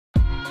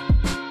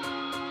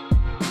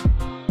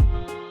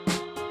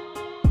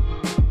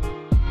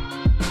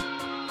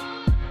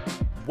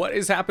What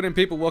is happening,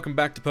 people? Welcome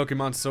back to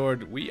Pokemon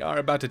Sword. We are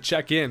about to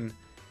check in,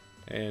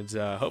 and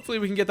hopefully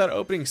we can get that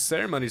opening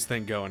ceremonies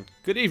thing going.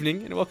 Good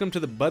evening, and welcome to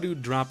the Budu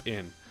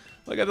Drop-In.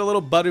 Look at the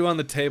little Budu on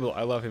the table.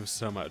 I love him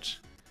so much.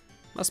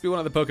 Must be one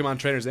of the Pokemon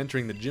trainers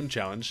entering the gym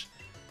challenge.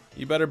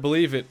 You better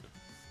believe it,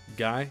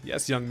 guy.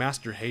 Yes, young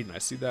Master Haydunn, I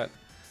see that.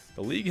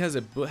 The league has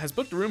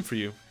booked a room for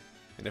you,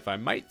 and if I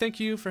might thank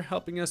you for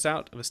helping us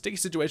out of a sticky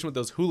situation with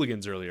those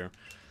hooligans earlier.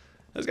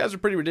 Those guys are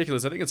pretty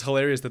ridiculous. I think it's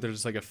hilarious that there's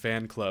just like a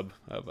fan club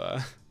of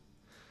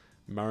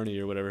Marnie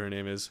or whatever her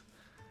name is.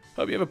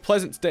 Hope you have a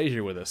pleasant stay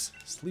here with us.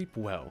 Sleep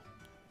well.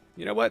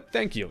 You know what?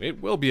 Thank you.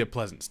 It will be a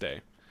pleasant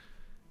stay.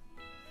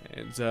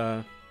 And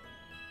so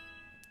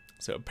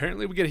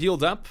apparently we get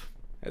healed up,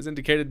 as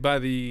indicated by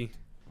the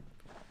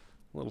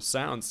little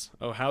sounds.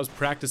 Oh, How's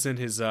practicing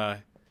his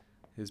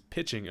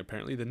pitching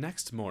apparently the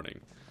next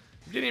morning.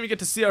 We didn't even get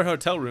to see our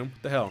hotel room.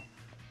 What the hell?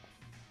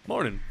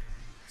 Morning.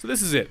 So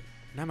this is it.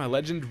 Now my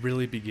legend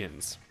really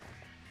begins.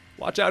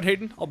 Watch out,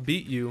 Haydunn. I'll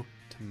beat you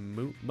to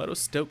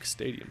Motostoke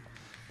Stadium.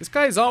 This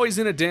guy is always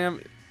in a damn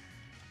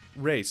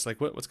race. Like,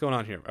 what's going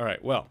on here?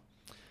 Alright, well.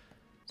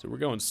 So we're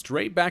going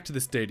straight back to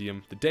the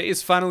stadium. The day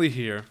is finally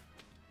here.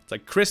 It's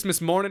like Christmas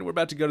morning. We're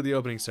about to go to the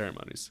opening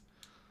ceremonies.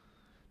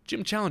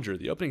 Gym Challenger,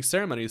 the opening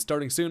ceremony is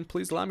starting soon.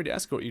 Please allow me to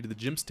escort you to the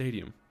gym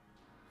stadium.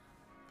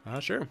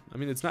 Sure. I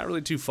mean, it's not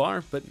really too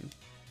far, but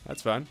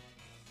that's fine.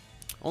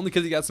 Only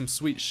because you got some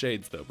sweet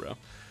shades, though, bro.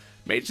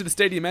 Made it to the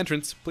stadium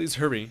entrance. Please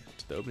hurry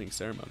to the opening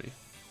ceremony.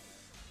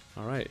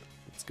 Alright,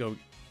 let's go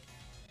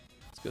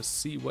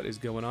see what is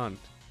going on.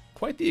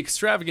 Quite the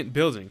extravagant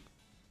building.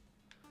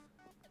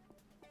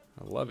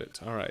 I love it.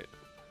 Alright.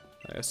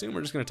 I assume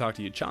we're just going to talk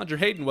to you. Challenger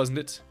Haydunn, wasn't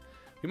it?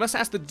 We must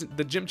ask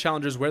the gym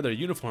challengers wear their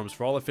uniforms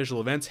for all official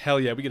events. Hell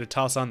yeah, we get to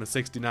toss on the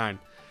 69.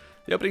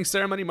 The opening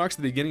ceremony marks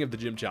the beginning of the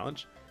gym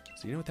challenge.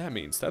 So you know what that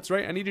means. That's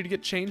right, I need you to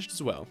get changed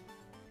as well.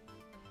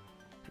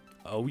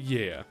 Oh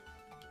yeah.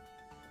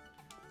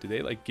 Do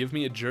they, like, give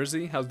me a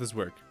jersey? How's this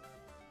work?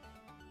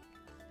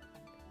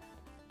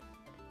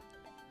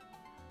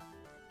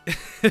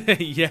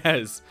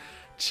 Yes.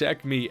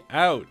 Check me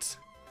out.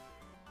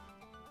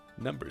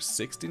 Number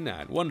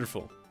 69.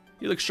 Wonderful.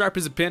 You look sharp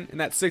as a pin, and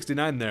that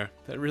 69 there,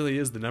 that really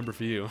is the number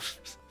for you.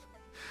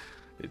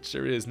 It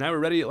sure is. Now we're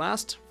ready at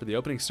last for the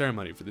opening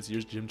ceremony for this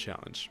year's gym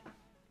challenge.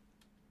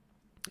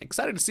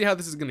 Excited to see how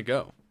this is going to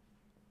go.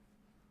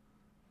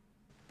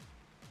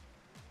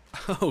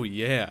 Oh,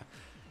 yeah.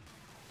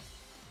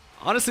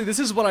 Honestly, this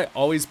is what I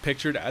always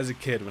pictured as a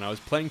kid when I was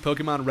playing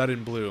Pokemon Red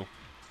and Blue.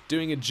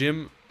 Doing a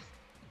gym,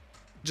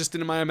 just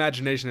in my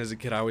imagination as a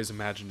kid, I always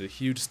imagined a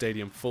huge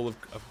stadium full of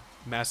a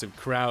massive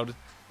crowd.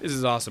 This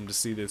is awesome to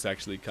see this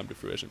actually come to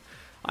fruition.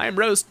 I am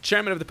Rose,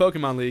 chairman of the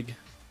Pokemon League.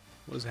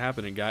 What is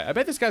happening, guy? I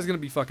bet this guy's going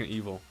to be fucking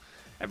evil.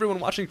 Everyone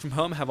watching from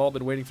home have all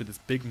been waiting for this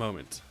big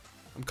moment.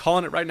 I'm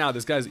calling it right now.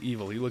 This guy's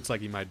evil. He looks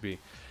like he might be.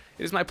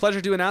 It is my pleasure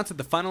to announce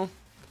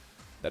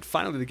that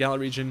finally the Galar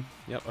region.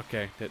 Yep,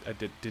 okay. I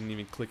didn't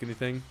even click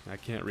anything. I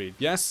can't read.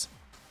 Yes,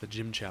 the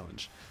gym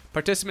challenge.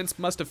 Participants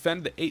must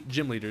defend the 8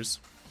 gym leaders.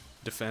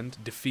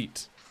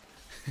 Defeat.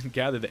 And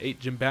gather the 8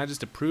 gym badges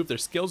to prove their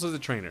skills as a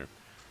trainer.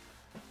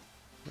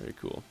 Very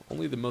cool.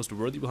 Only the most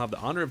worthy will have the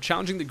honor of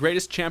challenging the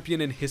greatest champion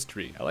in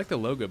history. I like the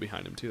logo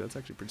behind him, too. That's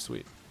actually pretty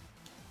sweet.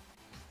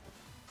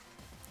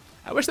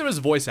 I wish there was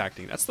voice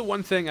acting. That's the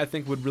one thing I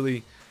think would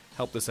really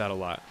help this out a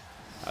lot.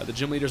 The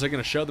gym leaders are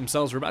going to show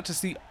themselves. We're about to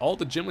see all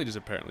the gym leaders,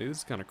 apparently. This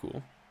is kind of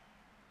cool.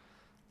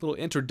 Little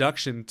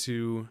introduction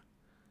to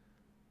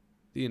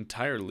the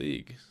entire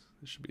league.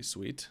 This should be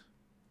sweet.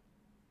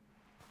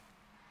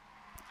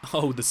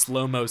 Oh, the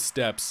slow-mo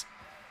steps.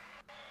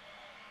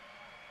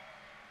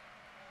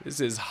 This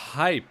is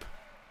hype.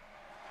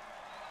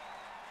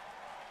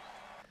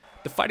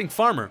 The fighting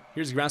farmer.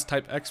 Here's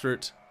grass-type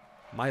expert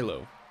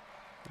Milo.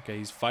 Okay,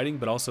 he's fighting,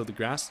 but also the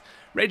grass.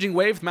 Raging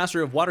Wave,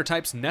 master of water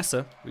types,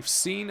 Nessa. We've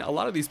seen a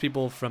lot of these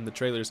people from the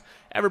trailers.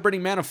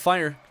 Ever-burning man of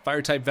fire,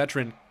 fire-type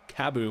veteran,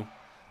 Kabu.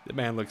 The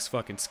man looks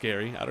fucking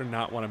scary. I do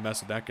not want to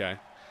mess with that guy.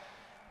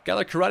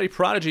 Galar Karate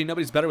Prodigy,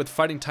 nobody's better with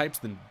fighting types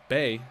than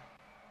Bay.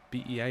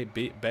 B-E-A,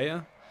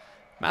 Bea.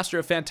 Master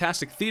of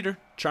fantastic theater,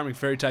 charming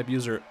fairy-type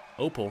user,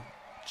 Opal.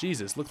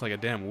 Jesus, looks like a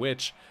damn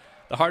witch.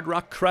 The Hard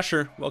Rock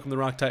Crusher, welcome the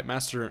rock-type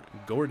master,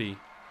 Gordy.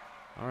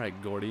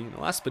 Alright, Gordy. And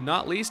last but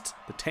not least,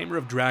 the Tamer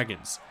of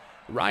Dragons.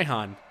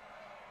 Raihan,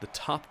 the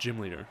top gym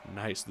leader.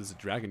 Nice, this is a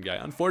dragon guy.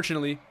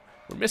 Unfortunately,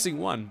 we're missing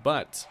one,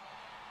 but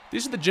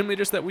these are the gym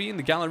leaders that we in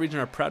the Galar region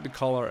are proud to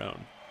call our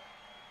own.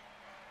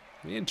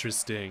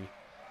 Interesting.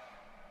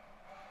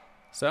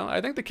 So, I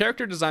think the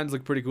character designs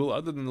look pretty cool,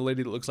 other than the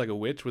lady that looks like a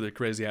witch with her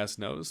crazy-ass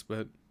nose,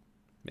 but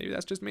maybe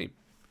that's just me.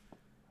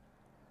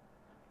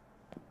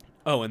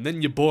 Oh, and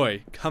then your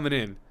boy coming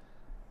in.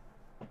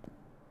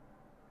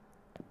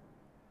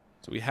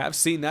 So we have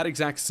seen that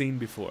exact scene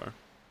before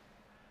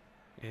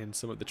in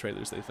some of the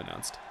trailers they've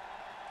announced.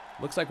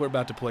 Looks like we're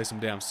about to play some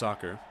damn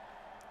soccer.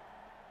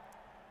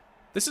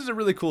 This is a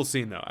really cool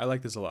scene, though. I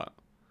like this a lot.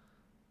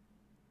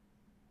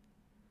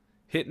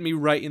 Hitting me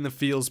right in the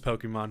feels,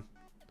 Pokemon.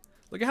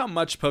 Look at how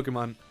much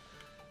Pokemon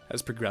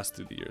has progressed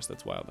through the years.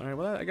 That's wild. All right,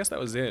 well, I guess that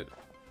was it.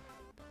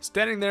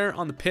 Standing there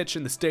on the pitch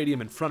in the stadium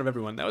in front of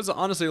everyone, that was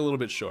honestly a little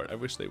bit short. I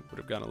wish they would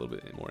have gone a little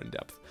bit more in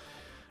depth.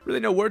 Really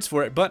no words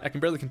for it, but I can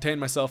barely contain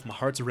myself. My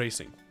heart's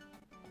racing.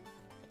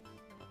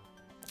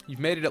 You've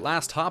made it at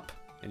last, Hop,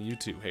 and you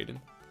too, Haydunn.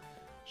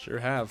 Sure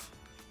have.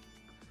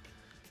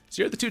 So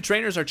here are the two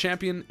trainers our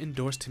champion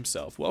endorsed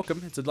himself.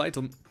 Welcome, it's a delight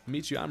to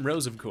meet you. I'm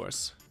Rose, of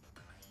course.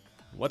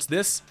 What's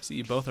this? See,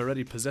 you both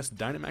already possess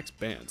Dynamax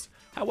bands.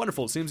 How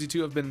wonderful. It seems you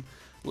two have been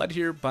led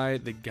here by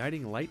the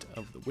guiding light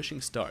of the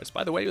wishing stars.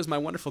 By the way, it was my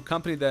wonderful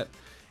company that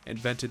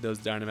invented those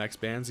Dynamax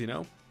bands, you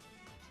know?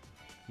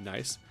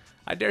 Nice.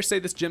 I dare say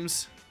this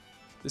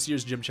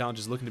year's gym challenge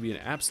is looking to be an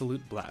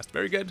absolute blast.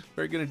 Very good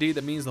indeed.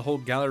 That means the whole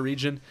Galar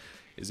region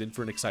is in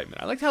for an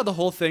excitement. I like how the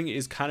whole thing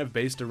is kind of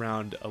based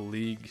around a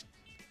league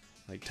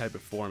like type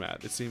of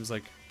format. It seems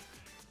like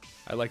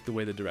I like the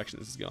way the direction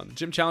this is going. The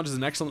gym challenge is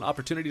an excellent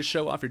opportunity to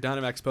show off your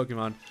Dynamax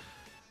Pokemon.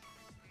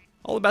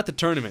 All about the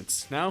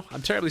tournaments. Now,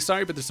 I'm terribly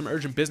sorry, but there's some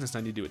urgent business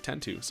I need to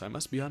attend to, so I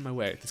must be on my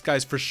way. This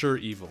guy's for sure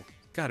evil.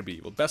 Gotta be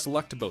evil. Best of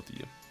luck to both of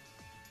you.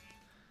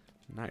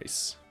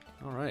 Nice.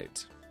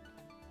 Alright.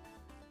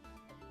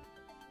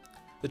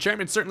 The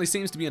chairman certainly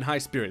seems to be in high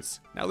spirits.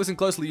 Now listen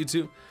closely, you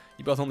two.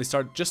 You both only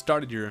just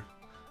started your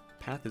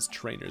path as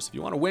trainers. If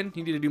you want to win,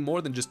 you need to do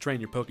more than just train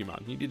your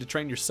Pokemon. You need to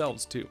train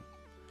yourselves, too.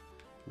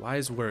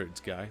 Wise words,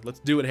 guy. Let's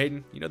do it,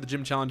 Haydunn. You know the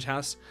gym challenge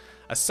has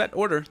a set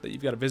order that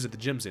you've got to visit the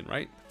gyms in,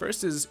 right?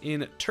 First is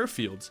in Turf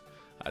Fields.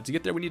 To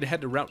get there, we need to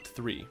head to Route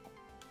 3.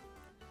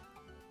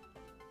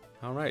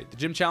 Alright, the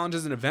gym challenge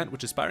is an event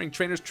which aspiring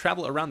trainers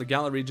travel around the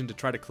Galar region to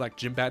try to collect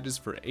gym badges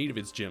for 8 of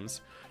its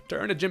gyms. To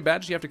earn a gym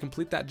badge, you have to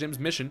complete that gym's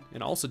mission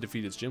and also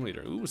defeat its gym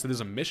leader. Ooh, so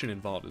there's a mission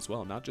involved as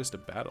well, not just a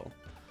battle.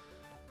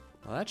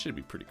 Well, that should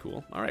be pretty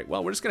cool. Alright,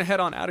 well, we're just going to head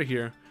on out of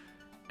here.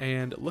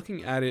 And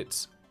looking at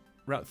it,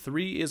 Route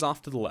 3 is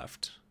off to the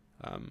left.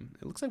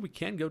 It looks like we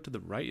can go to the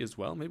right as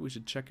well. Maybe we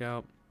should check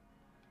out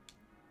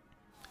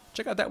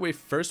that way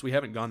first. We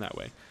haven't gone that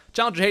way.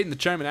 Challenger Haydunn, the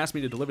chairman, asked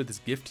me to deliver this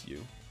gift to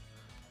you.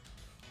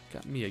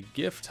 Got me a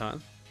gift, huh?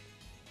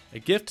 A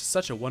gift,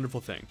 such a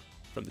wonderful thing.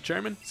 From the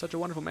chairman, such a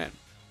wonderful man.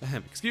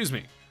 Ahem, excuse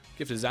me.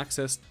 Gift is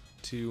access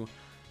to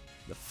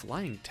the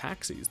flying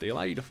taxis. They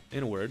allow you to,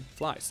 in a word,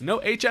 fly. So no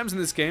HMs in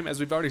this game. As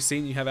we've already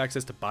seen, you have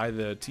access to buy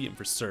the TM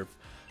for Surf.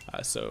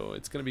 So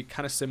it's going to be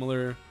kind of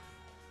similar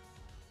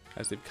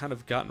as they've kind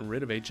of gotten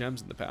rid of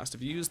HMs in the past.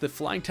 If you use the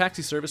flying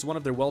taxi service, one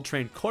of their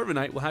well-trained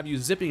Corviknight will have you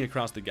zipping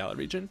across the Galar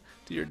region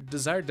to your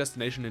desired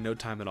destination in no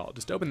time at all.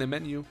 Just open the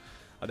menu,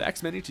 the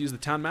X menu, to use the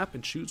town map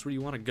and choose where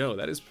you want to go.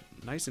 That is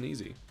nice and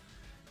easy.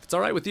 If it's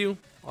alright with you,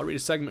 I'll read a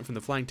segment from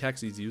the Flying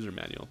Taxi's user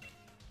manual.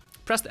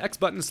 Press the X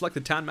button to select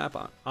the town map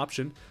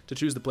option to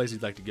choose the place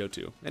you'd like to go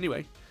to.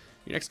 Anyway,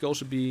 your next goal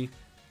should be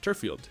Turf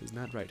Field. Isn't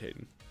that right,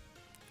 Haydunn?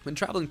 When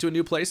traveling to a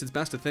new place, it's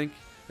best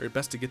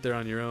to get there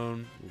on your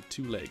own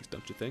 2 legs,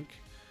 don't you think?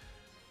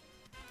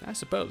 I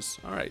suppose.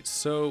 Alright,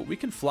 so we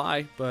can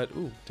fly, but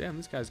ooh, damn,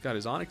 this guy's got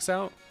his Onix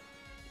out.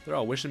 They're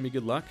all wishing me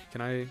good luck.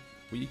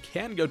 We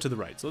can go to the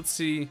right, so let's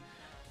see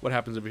what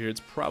happens over here. It's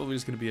probably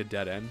just going to be a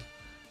dead end.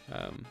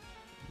 There's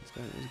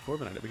a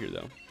Corviknight over here,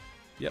 though.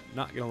 Yep,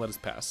 not going to let us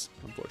pass,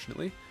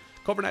 unfortunately.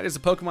 Corviknight is a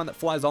Pokemon that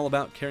flies all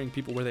about, carrying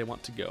people where they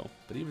want to go.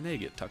 But even they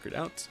get tuckered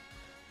out.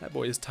 That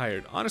boy is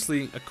tired.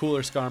 Honestly, a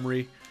cooler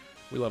Skarmory.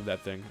 We love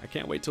that thing. I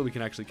can't wait till we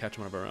can actually catch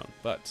one of our own.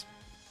 But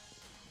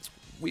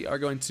we are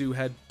going to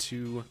head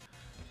to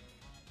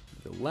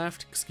the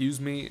left. Excuse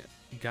me,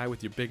 guy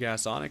with your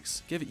big-ass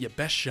Onix. Give it your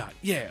best shot.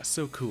 Yeah,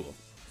 so cool.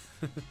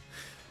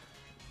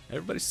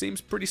 Everybody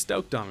seems pretty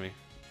stoked on me.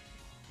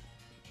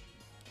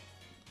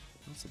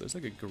 Also, there's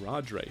like a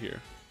garage right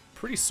here.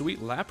 Pretty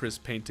sweet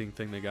Lapras painting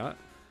thing they got.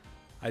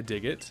 I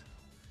dig it.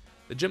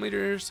 The gym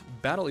leaders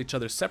battle each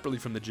other separately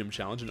from the gym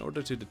challenge in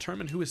order to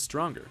determine who is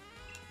stronger.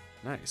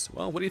 Nice.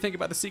 Well, what do you think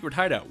about the secret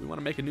hideout? We want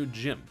to make a new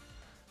gym.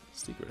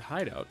 Secret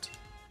hideout?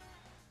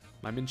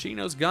 My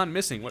Minchino's gone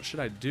missing. What should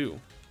I do?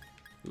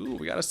 Ooh,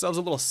 we got ourselves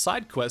a little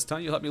side quest, huh?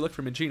 You'll help me look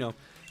for Minchino.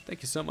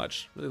 Thank you so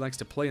much. Really likes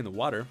to play in the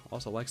water.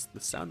 Also likes the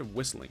sound of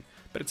whistling.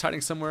 But it's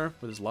hiding somewhere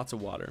where there's lots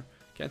of water.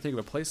 Can't think of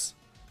a place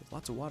with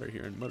lots of water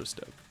here in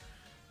Motostoke.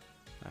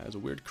 There's a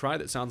weird cry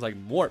that sounds like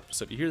morph.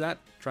 So if you hear that,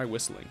 try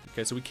whistling.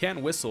 Okay, so we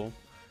can whistle.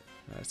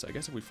 So I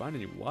guess if we find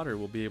any water,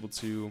 we'll be able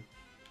to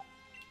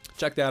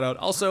check that out.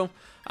 Also,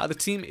 the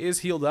team is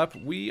healed up.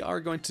 We are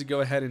going to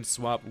go ahead and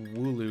swap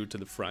Wooloo to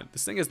the front.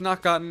 This thing has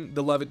not gotten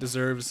the love it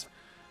deserves.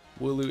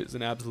 Wooloo is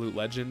an absolute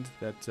legend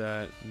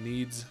that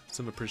needs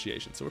some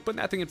appreciation. So we're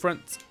putting that thing in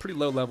front. It's pretty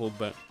low level,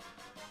 but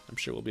I'm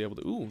sure we'll be able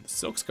to... Ooh, the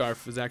Silk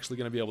Scarf is actually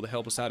going to be able to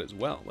help us out as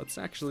well. Let's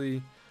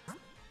actually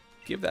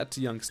give that to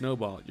young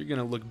Snowball. You're going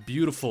to look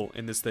beautiful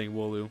in this thing,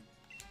 Wooloo.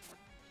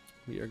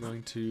 We are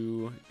going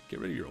to get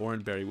rid of your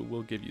Oranberry.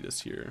 We'll give you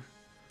this here.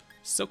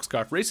 Silk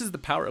Scarf raises the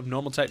power of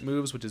normal type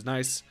moves, which is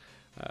nice.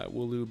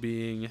 Wooloo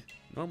being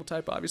normal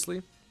type,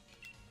 obviously,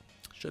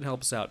 should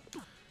help us out.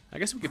 I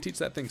guess we could teach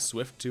that thing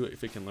Swift too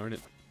if it can learn it.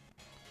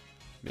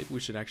 Maybe we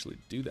should actually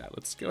do that.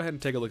 Let's go ahead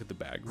and take a look at the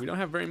bag. We don't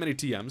have very many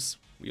TMs.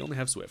 We only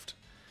have Swift.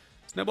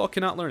 Snowball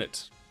cannot learn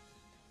it.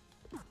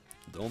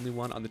 the only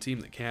one on the team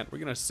that can't. We're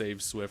going to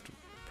save Swift.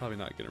 Probably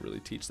not going to really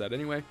teach that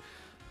anyway.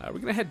 We're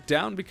going to head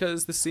down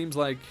because this seems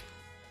like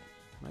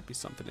might be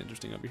something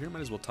interesting over here.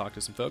 Might as well talk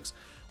to some folks.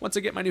 Once I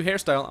get my new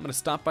hairstyle, I'm going to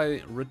stop by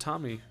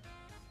Ritami,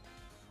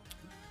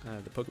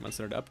 the Pokemon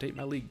Center, to update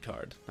my league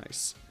card.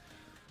 Nice.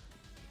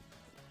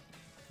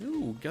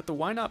 Ooh, got the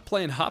Why Not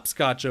playing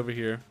hopscotch over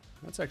here.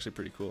 That's actually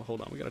pretty cool.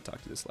 Hold on, we got to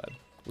talk to this lad.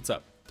 What's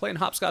up? Playing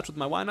hopscotch with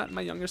my Why Not and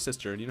my younger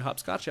sister. And you know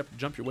hopscotch, you have to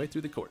jump your way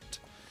through the court.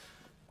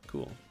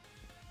 Cool.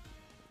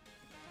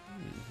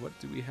 What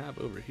do we have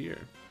over here?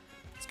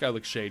 This guy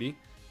looks shady.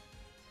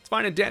 It's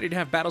fine and dandy to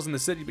have battles in the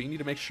city, but you need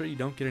to make sure you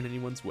don't get in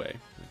anyone's way.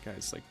 That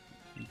guy's like,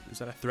 is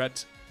that a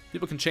threat?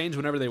 People can change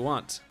whenever they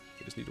want.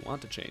 They just need to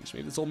want to change.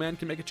 Maybe this old man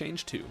can make a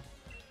change too.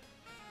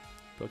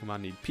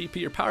 Pokemon need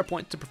PP or Power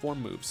Point to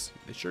perform moves.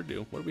 They sure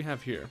do. What do we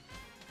have here?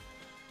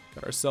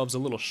 Got ourselves a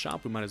little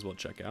shop we might as well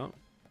check out.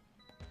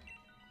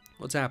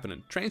 What's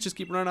happening? Trains just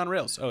keep running on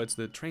rails. Oh, it's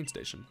the train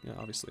station. Yeah,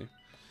 obviously.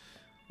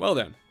 Well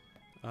then.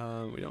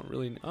 We don't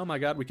really... Oh my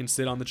god, we can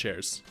sit on the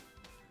chairs.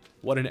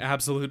 What an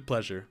absolute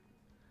pleasure.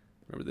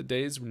 Remember the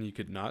days when you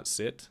could not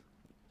sit?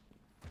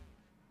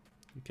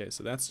 Okay,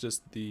 so that's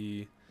just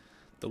the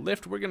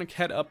lift. We're going to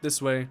head up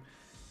this way.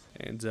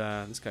 And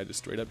this guy just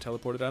straight up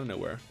teleported out of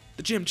nowhere.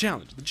 The gym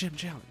challenge! The gym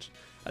challenge!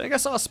 I think I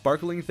saw a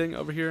sparkling thing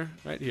over here.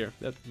 Right here.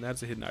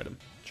 That's a hidden item.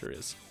 Sure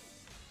is.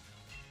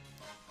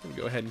 I'm going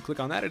to go ahead and click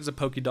on that. It is a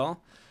Pokédoll.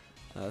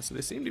 So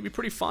they seem to be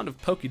pretty fond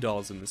of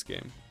Pokédolls in this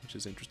game, which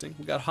is interesting.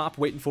 We got Hop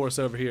waiting for us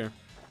over here.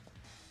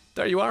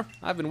 There you are.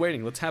 I've been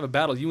waiting. Let's have a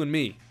battle, you and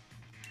me.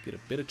 Get a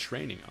bit of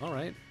training. All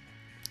right.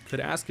 Could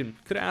have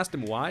asked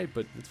him why,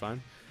 but it's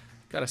fine.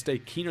 Gotta stay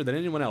keener than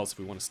anyone else if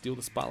we want to steal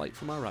the spotlight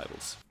from our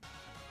rivals.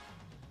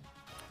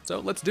 So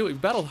let's do it.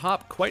 We've battled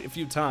Hop quite a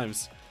few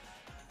times.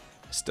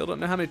 Still don't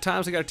know how many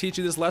times I gotta teach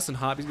you this lesson,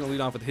 Hop. He's gonna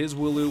lead off with his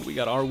Wooloo. We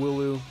got our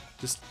Wooloo.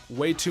 Just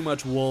way too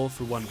much wool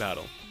for one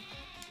battle.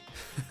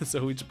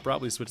 So we should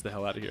probably switch the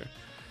hell out of here.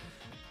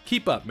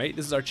 Keep up, mate.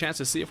 This is our chance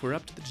to see if we're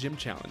up to the gym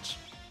challenge.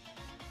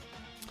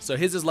 So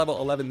his is level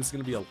 11. This is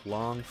going to be a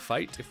long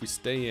fight if we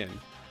stay in.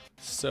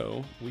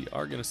 So we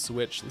are going to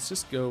switch. Let's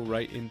just go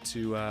right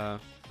into... I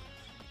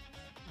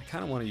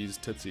kind of want to use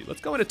Tootsie.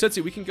 Let's go into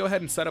Tootsie. We can go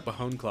ahead and set up a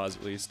Hone Claws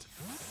at least.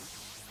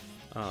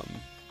 Wooloo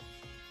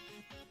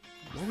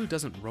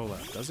doesn't roll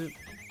out, does it?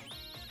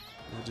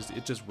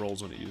 It just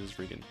rolls when it uses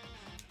freaking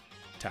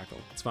tackle.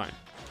 It's fine.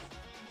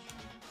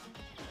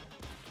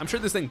 I'm sure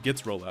this thing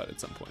gets roll out at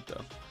some point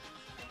though.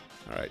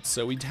 Alright,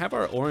 so we have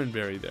our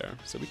Oranberry there.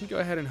 So we can go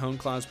ahead and Hone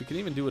Claws. We can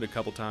even do it a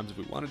couple times if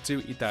we wanted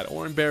to. Eat that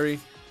Oranberry.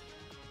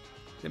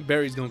 Then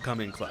Berry's gonna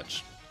come in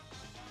clutch.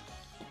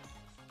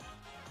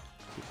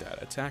 Get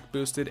that attack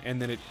boosted,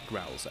 and then it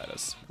growls at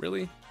us.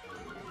 Really?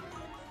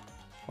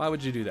 Why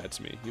would you do that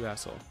to me, you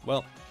asshole?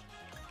 Well,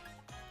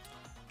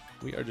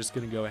 we are just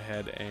gonna go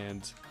ahead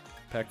and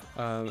peck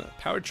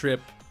Power Trip.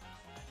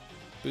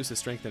 Boosts the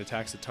strength and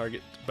attacks the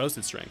target.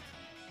 Boasted strength.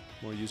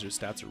 More user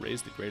stats are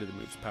raised, the greater the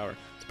move's power.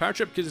 So Power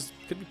Trip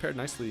could be paired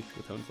nicely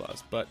with Hone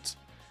Claws, but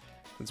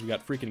since we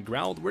got freaking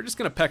growled, we're just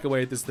gonna peck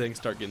away at this thing,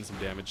 start getting some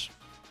damage.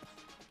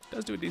 It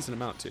does do a decent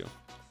amount too.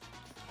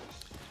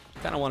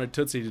 Kinda wanted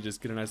Tootsie to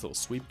just get a nice little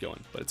sweep going,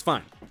 but it's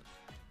fine.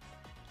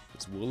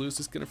 This Wooloo's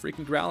just gonna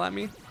freaking growl at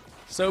me?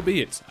 So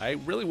be it. I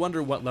really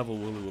wonder what level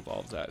Wooloo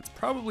evolves at. It's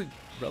probably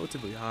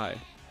relatively high.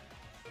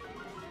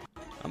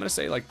 I'm gonna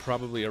say like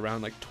probably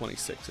around like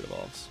 26 it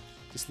evolves.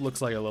 Just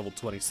looks like a level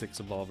 26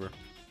 evolver.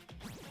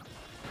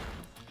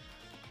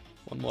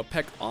 One more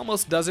peck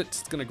almost does it.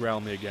 It's gonna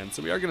growl me again.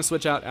 So we are gonna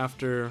switch out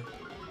after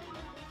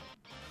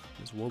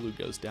this Wooloo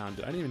goes down.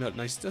 I didn't even know.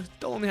 Nice. Still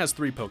only has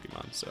 3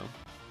 Pokemon, so.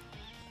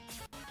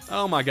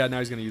 Oh my god, now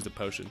he's gonna use a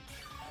potion.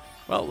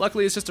 Well,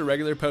 luckily it's just a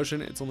regular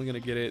potion. It's only gonna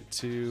get it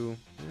to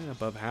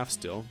above half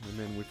still. And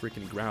then we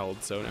freaking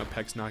growled, so now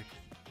Peck's not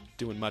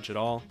doing much at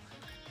all.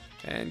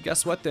 And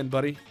guess what then,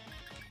 buddy?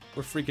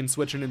 We're freaking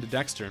switching into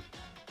Dexter.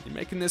 You're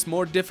making this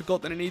more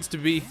difficult than it needs to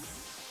be.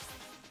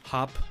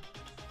 Hop.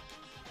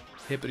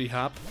 Hippity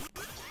hop.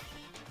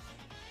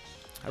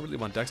 I really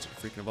want Dexter to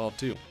freaking evolve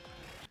too.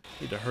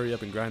 Need to hurry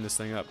up and grind this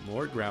thing up.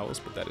 More growls,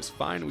 but that is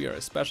fine. We are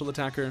a special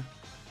attacker.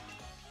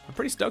 I'm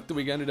pretty stoked that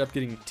we ended up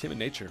getting Timid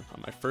Nature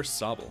on my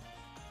first Sobble.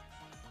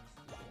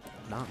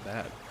 Not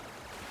bad.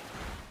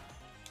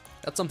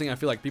 That's something I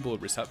feel like people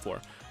would reset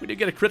for. We did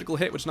get a critical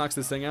hit, which knocks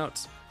this thing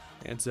out.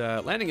 And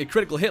landing a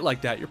critical hit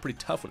like that, you're pretty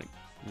tough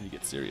when you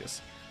get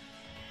serious.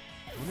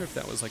 I wonder if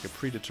that was like a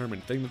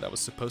predetermined thing that was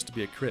supposed to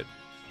be a crit.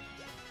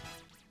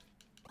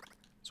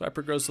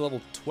 Swiper grows to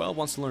level 12,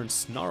 wants to learn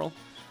Snarl.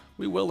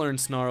 We will learn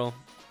Snarl.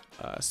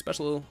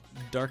 Special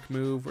dark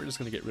move, we're just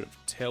going to get rid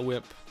of Tail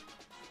Whip.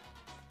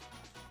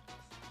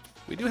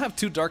 We do have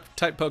 2 dark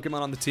type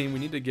Pokemon on the team. We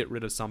need to get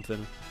rid of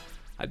something.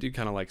 I do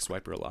kind of like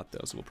Swiper a lot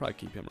though, so we'll probably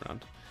keep him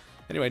around.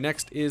 Anyway,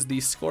 next is the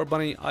Score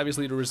Bunny.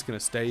 Obviously, we're just going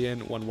to stay in.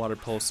 1 Water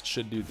Pulse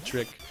should do the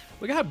trick.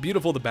 Look at how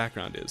beautiful the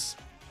background is.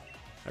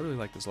 I really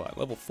like this a lot.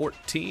 Level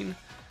 14.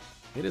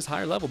 It is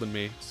higher level than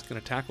me. It's going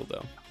to tackle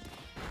though.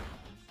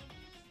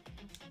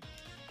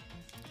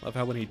 Love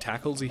how when he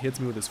tackles, he hits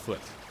me with his foot.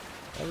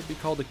 That would be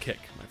called a kick,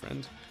 my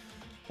friend.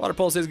 Water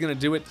Pulse is going to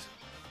do it.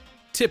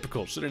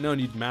 Typical. Should have known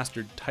you'd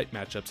mastered type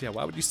matchups. Yeah,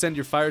 why would you send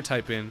your fire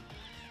type in?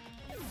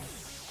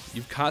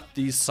 You've caught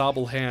these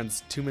Sobble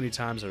hands too many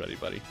times already,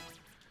 buddy.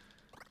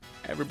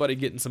 Everybody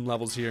getting some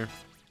levels here.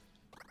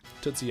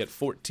 Tootsie at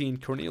 14,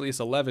 Cornelius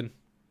 11.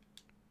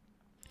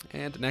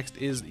 And next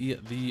is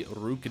the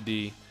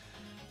Rookidee.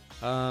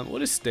 We'll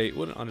just stay.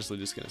 We're honestly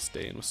just going to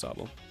stay in with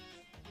Sobble.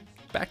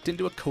 Backed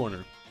into a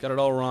corner. Got it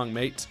all wrong,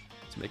 mate.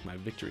 Let's make my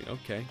victory.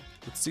 Okay.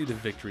 Let's see the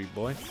victory,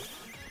 boy.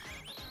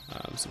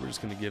 So we're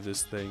just going to give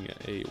this thing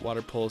a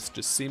Water Pulse.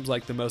 Just seems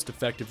like the most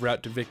effective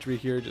route to victory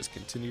here. Just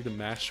continue to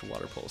mash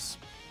Water Pulse.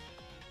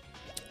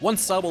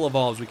 Once Sobble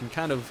evolves, we can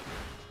kind of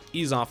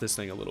ease off this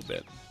thing a little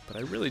bit. But I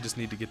really just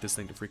need to get this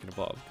thing to freaking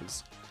evolve,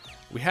 because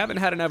we haven't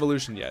had an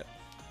evolution yet.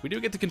 We do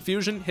get the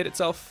Confusion. Hit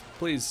itself.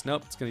 Please.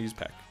 Nope, it's going to use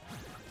Peck.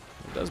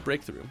 It does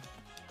break through.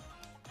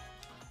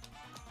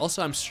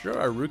 Also, I'm sure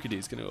our Rookidee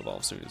is going to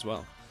evolve soon as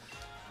well.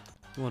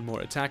 One more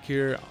attack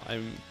here.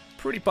 I'm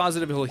pretty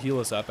positive he'll heal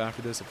us up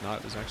after this. If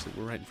not,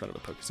 we're right in front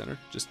of a Poke Center.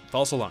 Just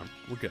false alarm.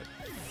 We're good.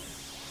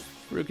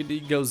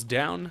 Rookidee goes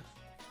down.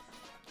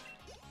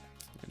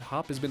 And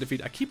Hop has been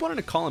defeated. I keep wanting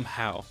to call him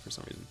How for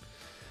some reason.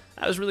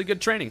 That was really good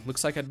training.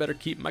 Looks like I'd better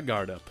keep my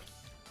guard up.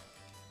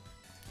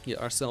 Get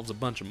ourselves a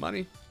bunch of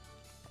money.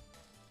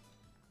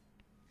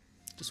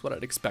 Just what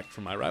I'd expect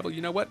from my rival.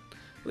 You know what?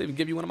 I'll even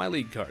give you one of my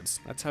league cards.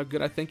 That's how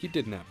good I think you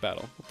did in that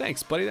battle. Well,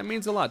 thanks, buddy. That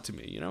means a lot to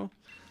me, you know?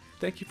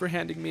 Thank you for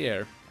handing me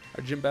air.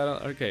 Our gym battle,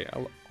 okay,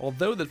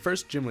 although the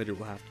first gym leader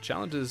will have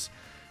challenges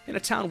in a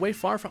town way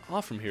far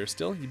off from here,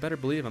 still, you better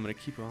believe I'm going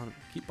to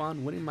keep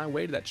on winning my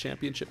way to that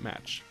championship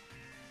match.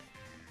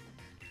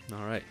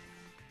 Alright.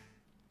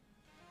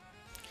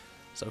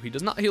 So he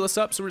does not heal us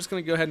up, so we're just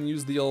going to go ahead and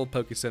use the old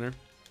Poke Center.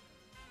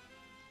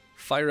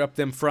 Fire up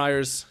them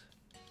fryers.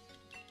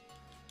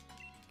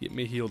 Get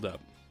me healed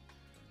up.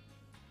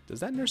 Does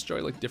that Nurse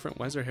Joy look different?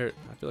 Why is her hair,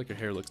 I feel like her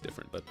hair looks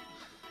different, but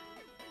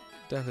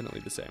definitely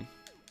the same.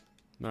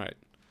 Alright.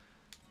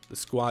 The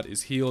squad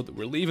is healed.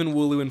 We're leaving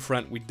Wooloo in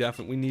front. We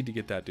need to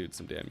get that dude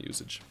some damn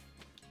usage.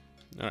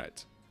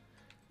 Alright.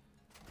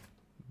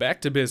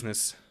 Back to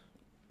business.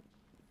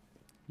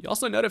 You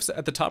also notice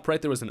at the top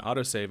right there was an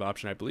autosave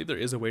option. I believe there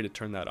is a way to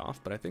turn that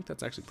off, but I think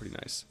that's actually pretty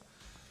nice.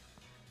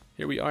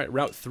 Here we are at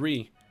Route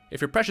 3.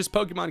 If your precious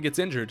Pokemon gets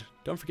injured,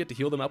 don't forget to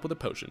heal them up with a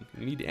potion.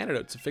 You need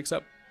antidotes to fix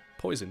up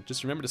poison.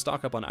 Just remember to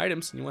stock up on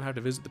items, and you won't have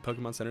to visit the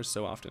Pokemon centers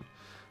so often.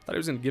 Thought he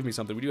was going to give me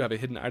something. We do have a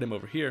hidden item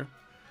over here.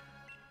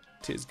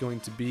 It is going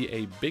to be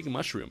a big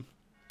mushroom.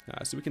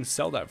 So we can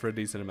sell that for a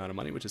decent amount of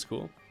money, which is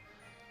cool.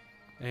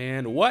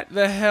 And what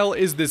the hell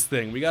is this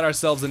thing? We got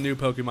ourselves a new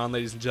Pokemon,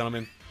 ladies and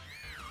gentlemen.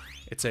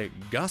 It's a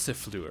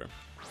Gossifleur.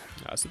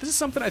 So this is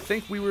something I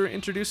think we were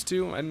introduced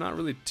to. I'm not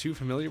really too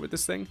familiar with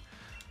this thing.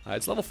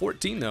 It's level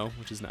 14 though,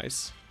 which is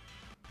nice.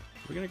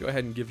 We're going to go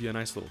ahead and give you a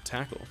nice little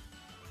tackle.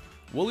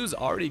 Wooloo's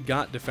already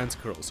got defense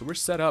curl, so we're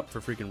set up for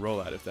freaking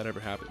rollout if that ever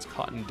happens.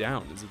 Cotton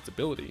Down is its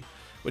ability,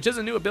 which is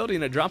a new ability,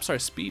 and it drops our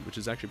speed, which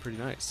is actually pretty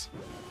nice.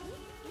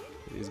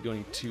 It is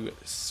going to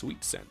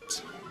Sweet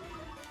Scent.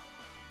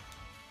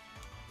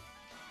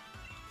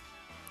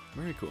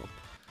 Very cool.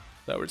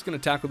 So we're just going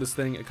to tackle this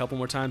thing a couple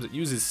more times. It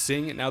uses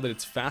Sing now that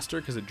it's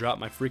faster because it dropped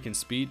my freaking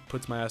speed.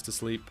 Puts my ass to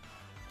sleep.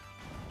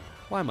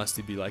 Why must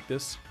he be like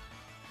this?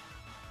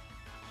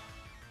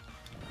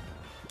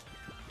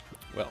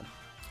 Well,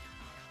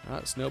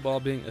 Snowball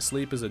being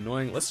asleep is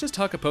annoying. Let's just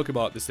huck a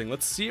Pokeball at this thing.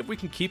 Let's see if we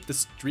can keep the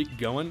streak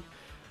going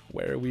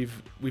where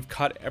we've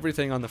caught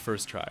everything on the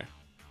first try.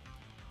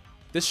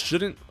 This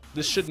should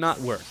not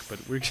work, but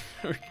we're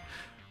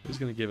just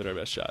gonna give it our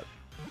best shot.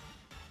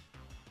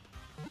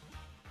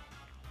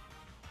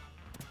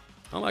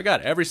 Oh my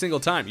god, every single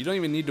time. You don't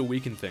even need to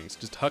weaken things.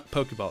 Just huck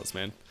Pokeballs,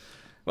 man.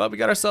 Well, we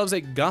got ourselves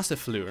a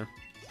Gossifleur,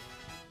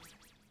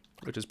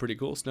 which is pretty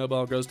cool.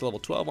 Snowball grows to level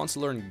 12, wants to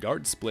learn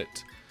Guard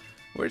Split.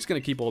 We're just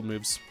going to keep old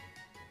moves.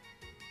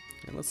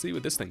 And let's see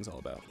what this thing's all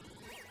about.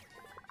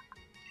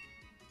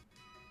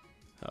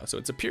 So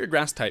it's a pure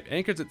grass type,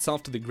 anchors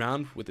itself to the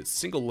ground with its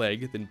single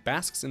leg, then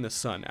basks in the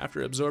sun.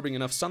 After absorbing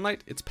enough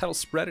sunlight, its petals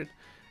spread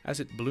as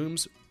it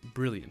blooms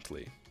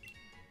brilliantly.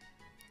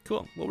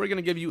 Cool. Well, we're going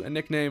to give you a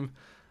nickname.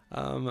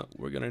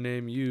 We're going to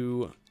name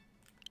you,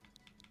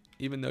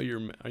 even though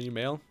are you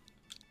male?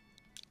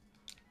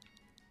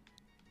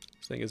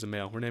 This thing is a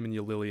male. We're naming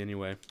you Lily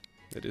anyway.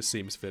 It just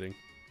seems fitting.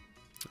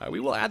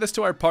 We will add this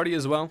to our party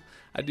as well.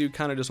 I do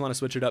kind of just want to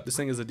switch it up. This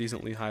thing is a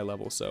decently high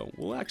level, so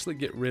we'll actually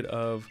get rid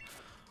of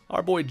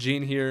our boy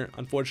Gene here.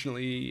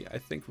 Unfortunately, I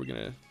think we're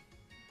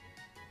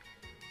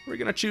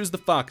gonna choose the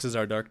Fox as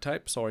our dark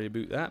type. Sorry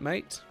about that,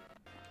 mate.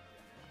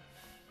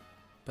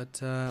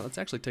 But let's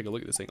actually take a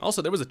look at this thing.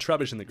 Also, there was a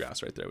Trubbish in the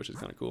grass right there, which is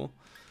kind of cool.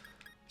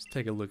 Let's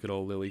take a look at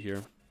old Lily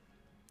here.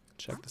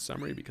 Check the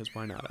summary, because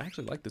why not? I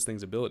actually like this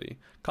thing's ability.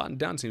 Cotton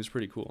Down seems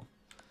pretty cool.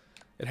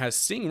 It has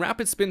Sing,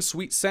 Rapid Spin,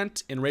 Sweet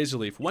Scent, and Razor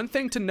Leaf. One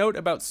thing to note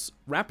about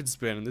Rapid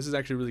Spin, and this is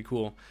actually really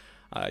cool,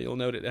 you'll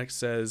note it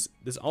says,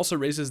 this also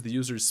raises the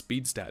user's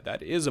speed stat.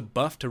 That is a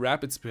buff to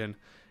Rapid Spin,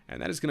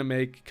 and that is going to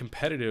make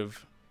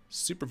competitive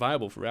super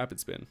viable for Rapid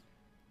Spin.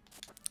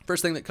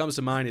 First thing that comes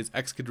to mind is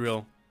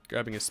Excadrill.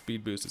 Grabbing a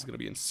speed boost is going to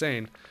be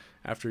insane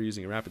after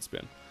using a Rapid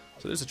Spin.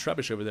 So there's a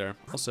Trubbish over there.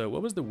 Also,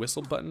 what was the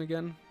whistle button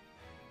again?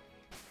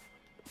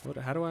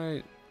 How do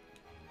I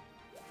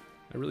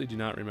really do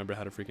not remember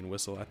how to freaking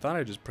whistle. I thought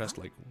I just pressed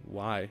like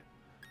Y.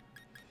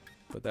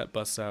 But that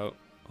busts out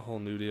a whole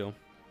new deal.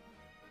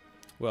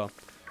 Well,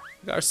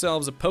 we got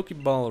ourselves a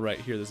Pokeball right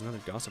here. There's another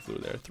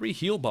Gossifleur there. 3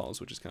 heal balls,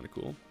 which is kind of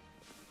cool.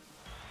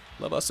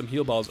 Love us some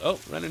heal balls. Oh,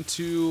 run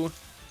into...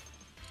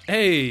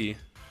 Hey!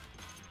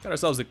 Got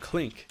ourselves a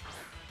Clink.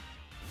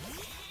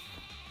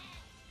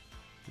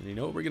 And you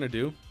know what we're going to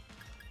do?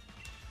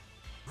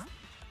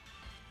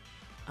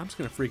 I'm just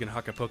going to freaking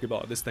huck a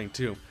Pokeball at this thing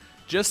too.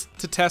 Just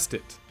to test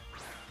it.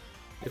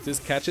 If this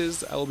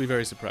catches, I will be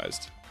very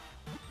surprised.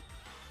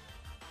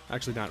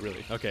 Actually, not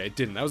really. Okay, it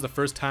didn't. That was the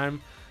first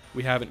time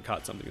we haven't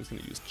caught something. It's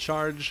going to use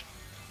Charge.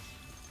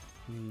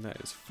 That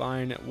is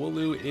fine.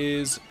 Wooloo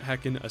is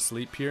heckin'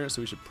 asleep here,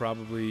 so we should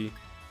probably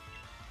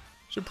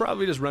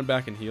just run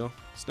back and heal.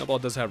 Snowball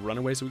does have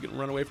Runaway, so we can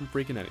run away from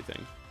freaking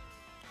anything.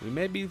 We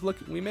may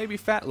be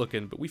fat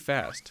looking, but we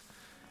fast.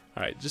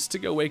 All right, just to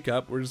go wake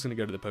up, we're just gonna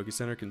go to the Poke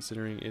Center,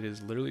 considering it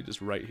is literally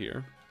just right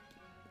here.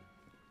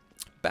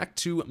 Back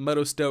to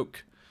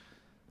Meadowstoke.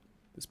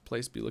 This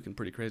place be looking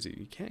pretty crazy.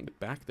 You can't get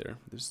back there.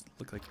 There's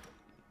looks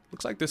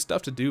like there's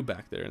stuff to do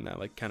back there in that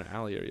like kind of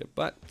alley area,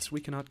 but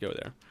we cannot go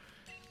there.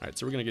 All right,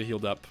 so we're gonna get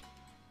healed up.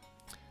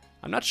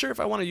 I'm not sure if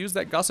I want to use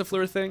that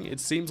Gossifleur thing. It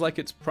seems like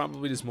it's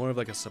probably just more of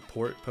like a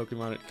support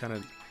Pokemon. It kind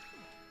of...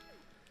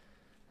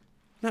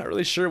 Not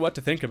really sure what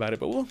to think about it,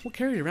 but we'll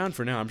carry it around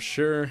for now. I'm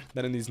sure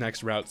that in these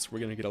next routes, we're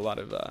going to get a lot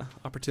of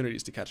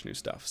opportunities to catch new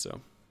stuff,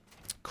 so...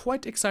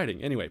 Quite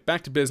exciting. Anyway,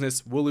 back to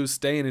business. Wooloo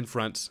staying in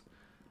front.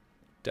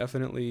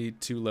 Definitely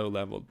too low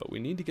leveled, but we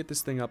need to get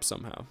this thing up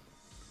somehow.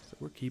 So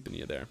we're keeping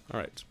you there.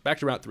 Alright, back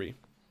to Route 3.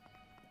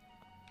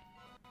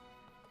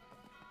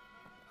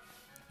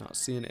 Not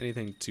seeing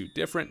anything too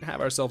different. Have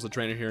ourselves a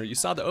trainer here. You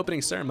saw the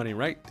opening ceremony,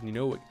 right? And you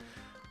know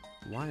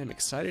why I'm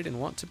excited and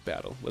want to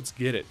battle. Let's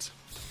get it.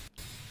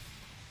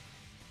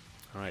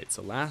 Alright,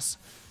 so last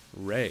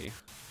Ray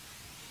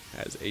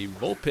has a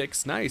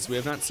Vulpix. Nice. We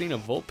have not seen a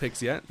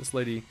Vulpix yet. This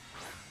lady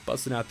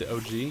busting out the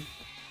OG.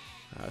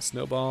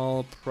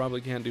 Snowball probably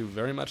can't do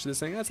very much to this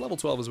thing. That's level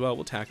 12 as well.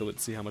 We'll tackle it and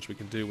see how much we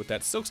can do. With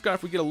that Silk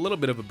Scarf, we get a little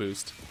bit of a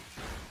boost.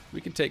 We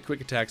can take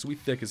quick attacks. We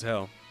thick as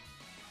hell.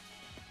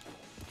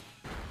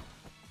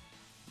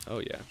 Oh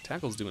yeah,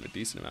 Tackle's doing a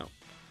decent amount.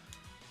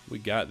 We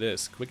got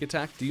this. Quick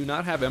attack. Do you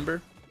not have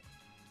Ember?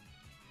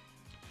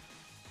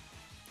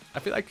 I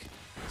feel like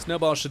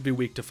Snowball should be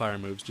weak to fire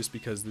moves just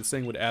because this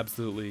thing would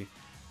absolutely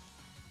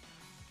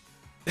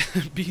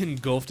be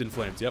engulfed in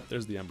flames. Yep,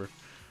 there's the Ember.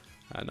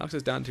 Knocks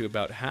us down to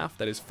about half.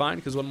 That is fine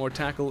because one more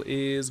tackle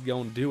is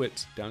going to do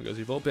it. Down goes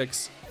your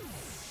Vulpix.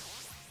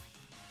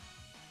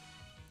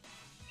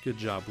 Good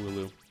job,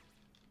 Wooloo.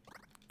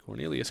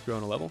 Cornelius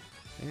growing a level.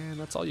 And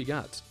that's all you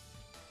got.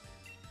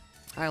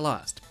 I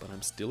lost, but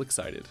I'm still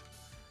excited.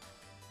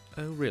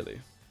 Oh, really?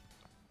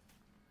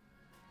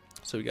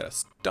 So we got a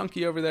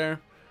Stunky over there.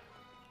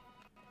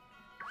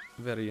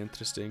 Very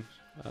interesting.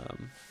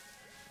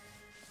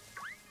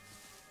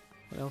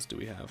 What else do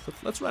we have?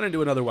 Let's run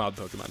into another wild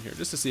Pokemon here,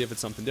 just to see if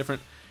it's something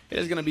different. It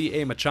is going to be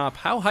a Machop.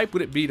 How hype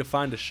would it be to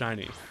find a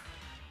shiny?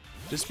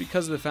 Just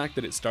because of the fact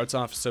that it starts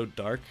off so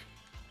dark,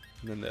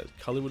 and then the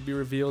color would be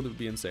revealed, it would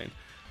be insane.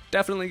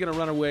 Definitely going to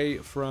run away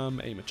from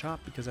a Machop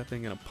because that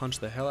thing going to punch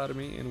the hell out of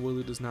me, and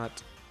Wooloo does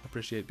not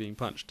appreciate being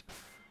punched.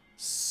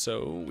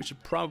 So we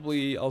should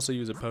probably also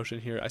use a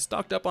potion here. I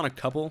stocked up on a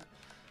couple.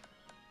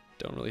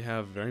 Don't really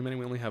have very many.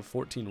 We only have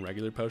 14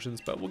 regular potions,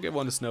 but we'll give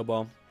one to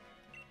Snowball.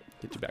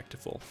 Get you back to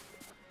full.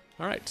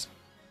 Alright.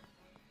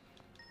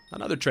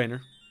 Another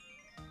trainer.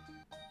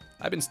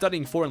 I've been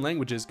studying foreign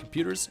languages,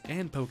 computers,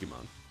 and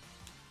Pokemon.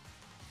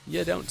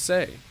 You don't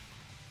say.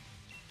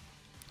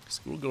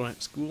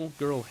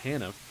 Schoolgirl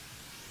Hannah.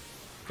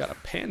 Got a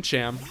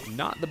Pancham,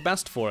 not the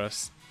best for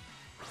us.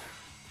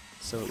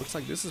 So it looks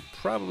like this is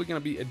probably going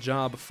to be a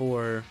job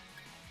for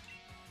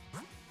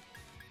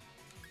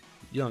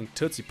young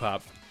Tootsie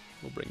Pop.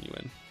 We'll bring you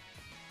in.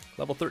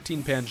 Level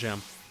 13 Pancham.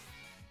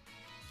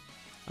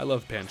 I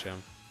love Pancham.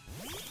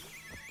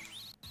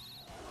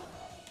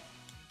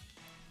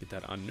 Get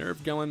that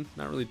Unnerve going.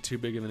 Not really too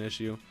big of an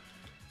issue.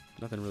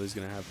 Nothing really is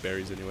going to have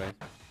berries anyway.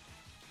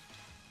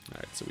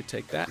 Alright, so we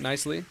take that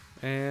nicely.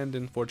 And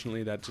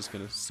unfortunately, that's just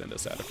going to send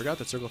us out. I forgot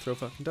that Circle Throw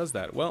fucking does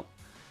that. Well,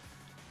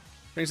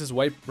 brings us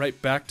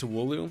right back to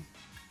Wooloo.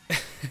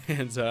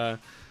 And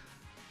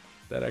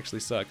that actually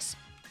sucks.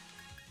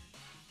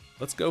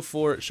 Let's go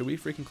for... Should we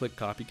freaking click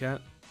Copycat?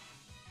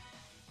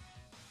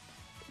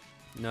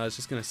 No, it's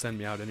just going to send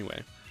me out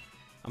anyway.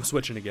 I'm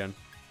switching again.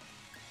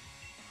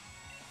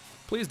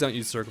 Please don't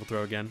use Circle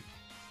Throw again.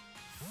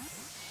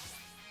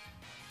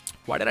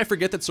 Why did I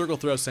forget that Circle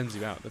Throw sends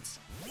you out? That's...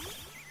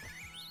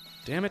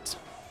 Damn it.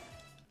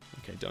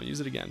 Okay, don't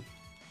use it again.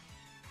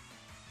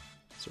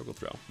 Circle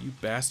Throw. You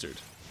bastard.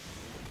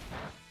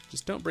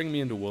 Just don't bring me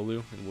into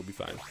Wooloo and we'll be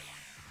fine.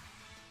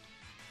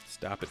 Just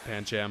Stop it,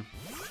 Pancham.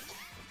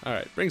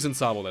 Alright, brings in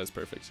Sobble, that is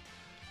perfect.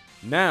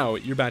 Now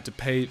you're about to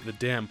pay the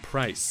damn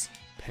price,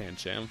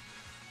 Pancham.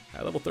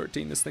 At level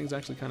 13, this thing's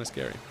actually kind of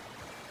scary.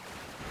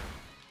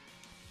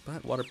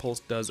 But Water Pulse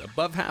does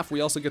above half.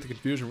 We also get the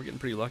confusion. We're getting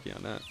pretty lucky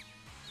on that.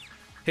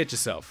 Hit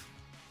yourself.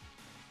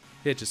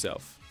 Hit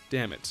yourself.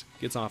 Damn it.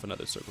 Gets off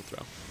another Circle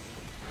Throw.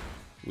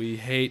 We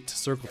hate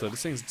Circle Throw.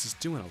 This thing's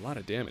just doing a lot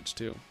of damage,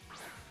 too.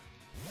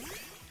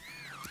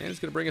 And it's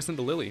going to bring us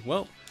into Lily.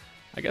 Well,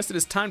 I guess it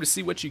is time to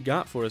see what you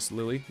got for us,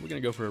 Lily. We're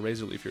going to go for a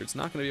Razor Leaf here. It's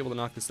not going to be able to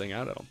knock this thing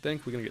out, I don't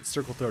think. We're going to get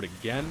Circle Thrown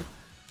again.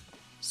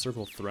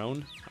 Circle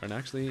Thrown. And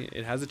actually,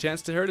 it has a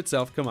chance to hurt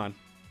itself. Come on.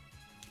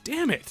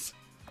 Damn it!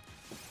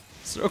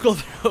 Circle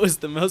Throw is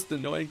the most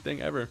annoying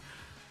thing ever.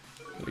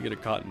 I'm going to get a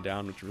Cotton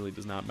down, which really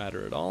does not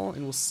matter at all.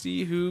 And we'll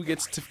see who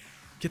gets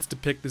to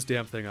pick this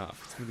damn thing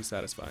off. It's going to be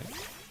satisfying.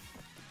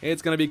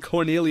 It's going to be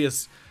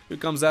Cornelius, who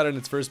comes out in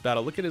its first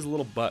battle. Look at his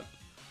little butt.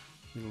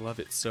 I love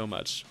it so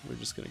much. We're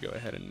just going to go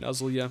ahead and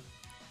nuzzle you.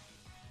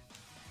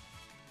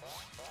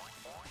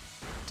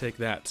 Take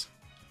that.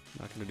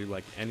 Not going to do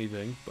like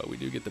anything, but we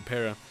do get the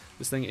para.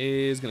 This thing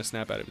is going to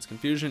snap out of its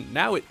confusion.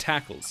 Now it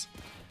tackles.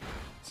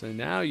 So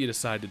now you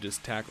decide to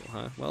just tackle,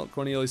 huh? Well,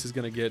 Cornelius is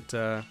going to get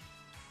a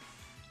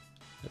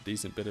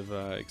decent bit of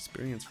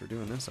experience for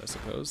doing this, I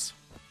suppose.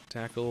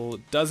 Tackle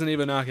doesn't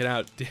even knock it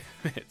out. Damn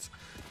it.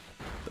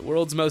 The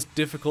world's most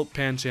difficult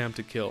Pancham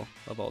to kill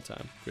of all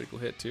time. Critical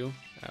hit too.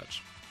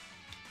 Ouch.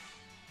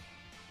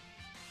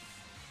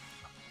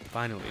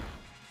 Finally,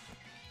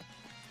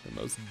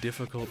 the most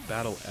difficult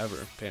battle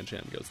ever.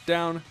 Pancham goes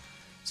down.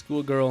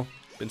 Schoolgirl,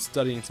 been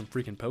studying some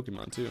freaking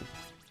Pokemon too.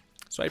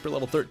 Swiper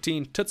level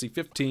 13, Tootsie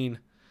 15.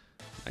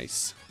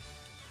 Nice.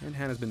 And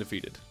Hannah's been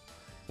defeated.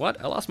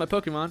 What? I lost my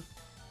Pokemon.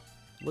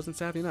 Wasn't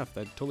savvy enough.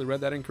 I totally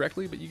read that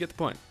incorrectly, but you get the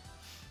point.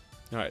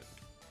 Alright.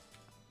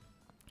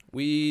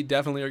 We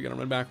definitely are going to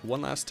run back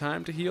one last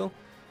time to heal.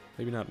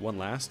 Maybe not one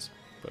last,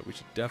 but we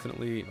should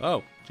definitely...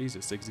 Oh,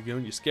 Jesus,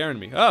 Zigzagoon, you're scaring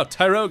me. Oh,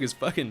 Tyrogue is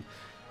fucking...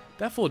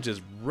 That fool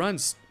just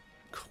runs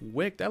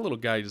quick. That little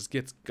guy just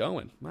gets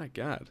going. My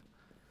God.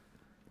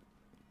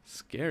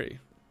 Scary.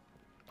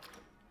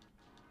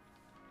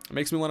 It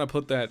makes me want to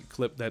put that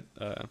clip, that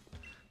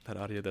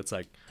audio that's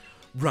like,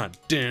 run,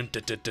 dun,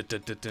 dun, dun, dun,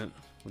 dun, dun,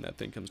 when that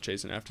thing comes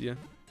chasing after you.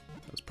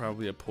 That was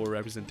probably a poor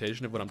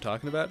representation of what I'm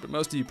talking about, but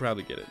most of you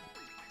probably get it.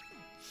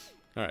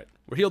 Alright,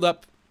 we're healed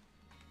up.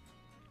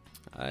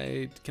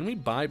 Can we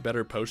buy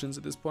better potions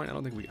at this point? I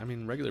don't think we... I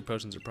mean, regular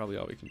potions are probably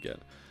all we can get.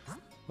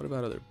 What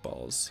about other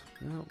balls?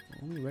 No,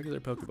 only regular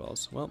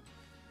Pokeballs. Well,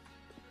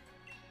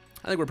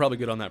 I think we're probably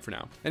good on that for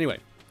now. Anyway,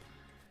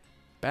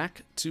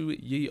 back to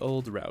ye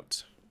old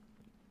route.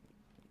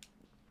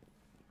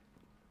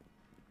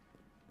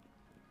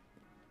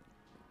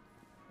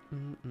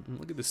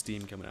 Look at the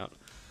steam coming out.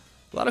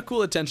 A lot of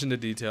cool attention to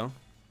detail.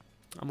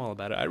 I'm all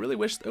about it. I really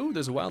wish... Oh,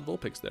 there's a wild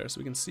Vulpix there, so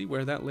we can see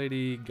where that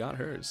lady got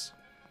hers.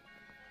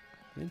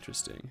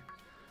 Interesting.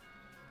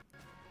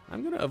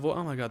 I'm going to avoid...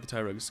 Oh my God, the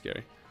Tyrogue is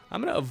scary.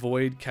 I'm going to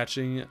avoid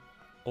catching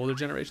older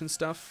generation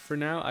stuff for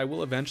now. I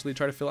will eventually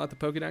try to fill out the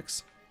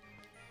Pokédex.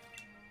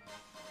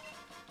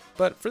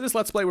 But for this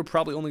Let's Play, we're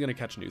probably only going to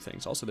catch new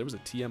things. Also, there was a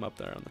TM up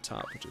there on the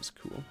top, which is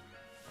cool.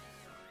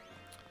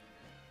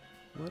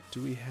 What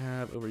do we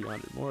have over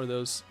yonder? More of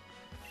those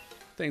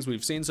things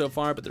we've seen so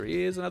far, but there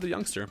is another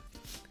youngster.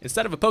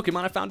 Instead of a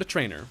Pokemon, I found a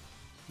trainer.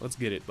 Let's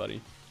get it,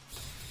 buddy.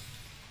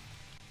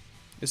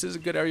 This is a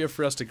good area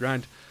for us to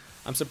grind.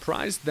 I'm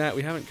surprised that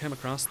we haven't come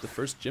across the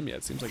first gym yet.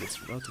 It seems like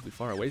it's relatively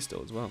far away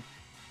still as well.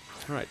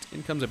 Alright,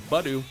 in comes a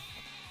Budew.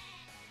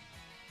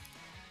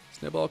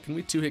 Snowball, can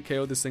we 2-hit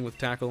KO this thing with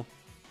Tackle?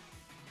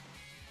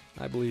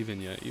 I believe in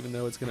you, even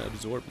though it's going to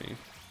absorb me.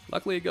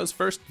 Luckily it goes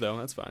first though,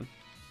 that's fine.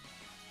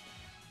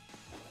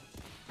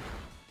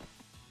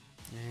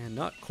 And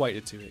not quite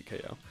a 2-hit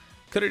KO.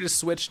 Could have just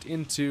switched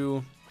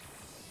into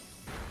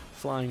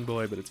Flying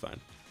Boy, but it's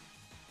fine.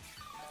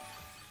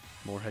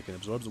 More heckin'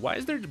 absorbs. Why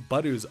is there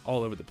Budews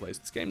all over the place?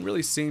 This game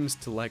really seems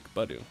to like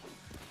Budew.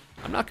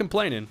 I'm not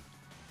complaining.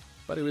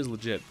 Budew is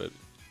legit, but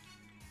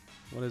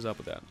what is up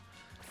with that?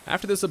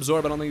 After this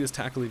absorb, I don't think this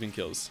Tackle even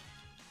kills.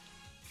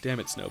 Damn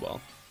it,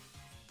 Snowball.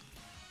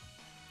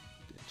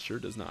 It sure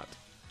does not.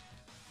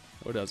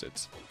 Or does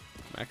it?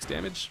 Max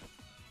damage?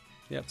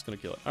 Yeah, it's gonna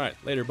kill it. Alright,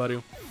 later,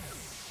 Budew.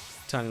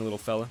 Tiny little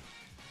fella.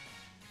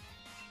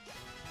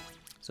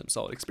 Some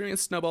solid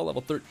experience. Snowball,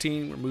 level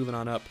 13. We're moving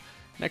on up.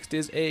 Next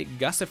is a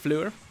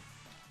Gossifleur.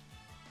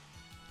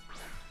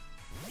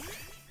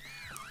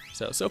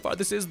 So far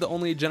this is the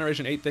only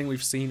Generation 8 thing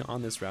we've seen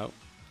on this route.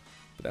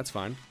 But that's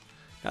fine.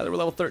 Now that we're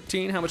level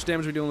 13, how much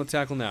damage are we doing with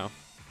Tackle now?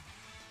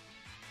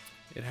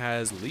 It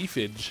has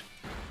Leafage,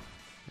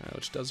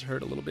 which does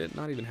hurt a little bit.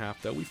 Not even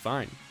half though, we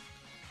fine.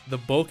 The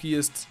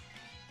bulkiest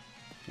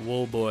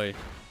wool boy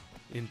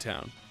in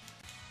town.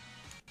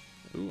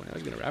 Ooh, I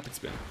was gonna Rapid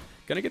Spin.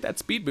 Gonna get that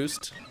speed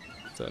boost,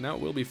 so now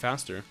it will be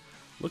faster.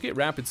 Look at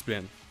Rapid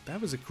Spin. That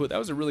was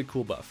a really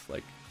cool buff.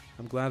 Like,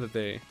 I'm glad that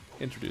they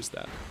introduced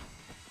that.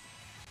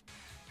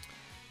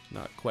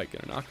 Not quite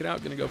gonna knock it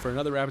out. Gonna go for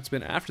another rapid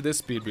spin after this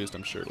speed boost.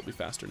 I'm sure it'll be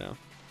faster now.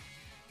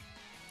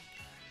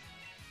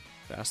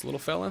 Fast little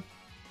fella.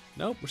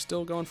 Nope, we're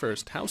still going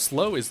first. How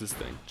slow is this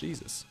thing?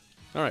 Jesus.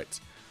 Alright.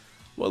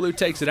 Wooloo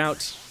takes it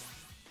out.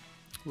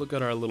 Look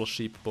at our little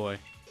sheep boy.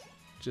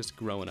 Just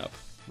growing up.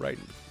 Right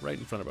in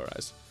front of our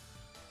eyes.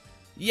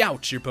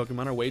 Youch! Your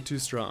Pokemon are way too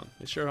strong.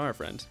 They sure are,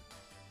 friend.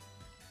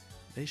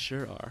 They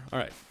sure are.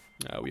 Alright.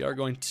 We are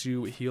going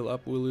to heal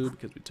up Wooloo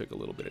because we took a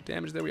little bit of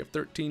damage there. We have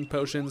 13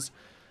 potions.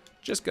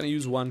 Just going to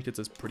use one, gets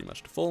us pretty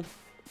much to full.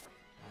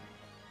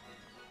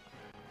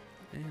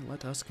 And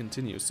let us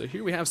continue. So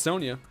here we have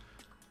Sonia.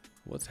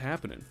 What's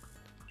happening?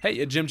 Hey,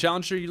 a gym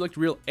challenger, you looked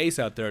real ace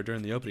out there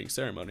during the opening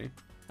ceremony.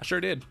 I sure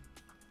did.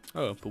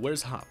 Oh, but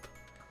where's Hop?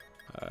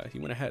 He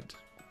went ahead.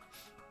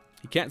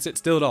 He can't sit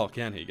still at all,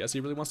 can he? Guess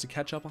he really wants to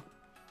catch up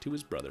to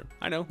his brother.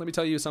 I know, let me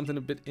tell you something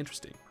a bit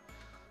interesting.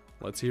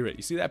 Let's hear it.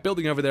 You see that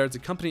building over there? It's a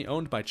company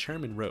owned by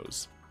Chairman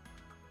Rose.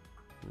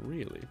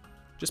 Really?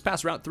 Just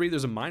past Route 3,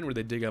 there's a mine where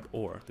they dig up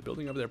ore. The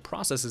building over there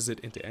processes it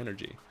into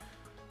energy.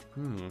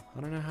 I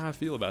don't know how I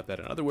feel about that.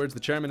 In other words, the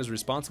chairman is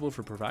responsible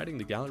for providing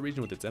the Galar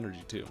region with its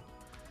energy, too.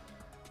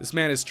 This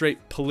man is straight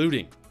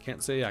polluting.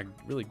 Can't say I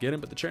really get him,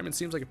 but the chairman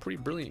seems like a pretty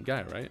brilliant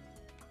guy, right?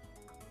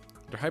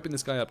 They're hyping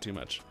this guy up too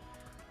much.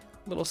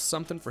 A little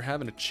something for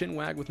having a chin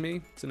wag with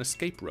me. It's an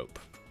escape rope.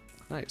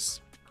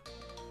 Nice.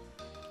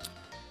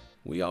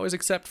 We always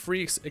accept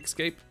free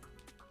escape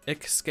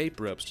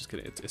ropes. Just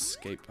kidding. It's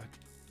escape. I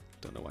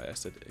don't know why I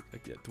said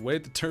it. The way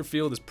the turf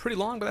field is pretty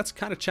long, but that's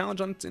kind of challenge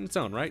in its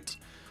own right.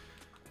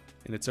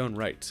 In its own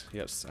right.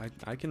 Yes,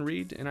 I can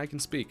read and I can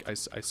speak. I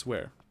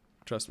swear.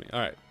 Trust me. All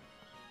right.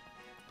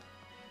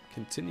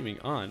 Continuing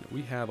on,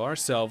 we have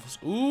ourselves...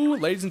 Ooh,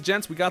 ladies and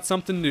gents, we got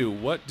something new.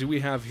 What do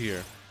we have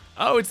here?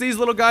 Oh, it's these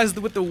little guys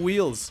with the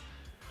wheels.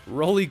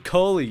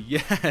 Roly-Coly,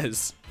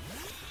 yes.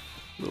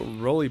 Little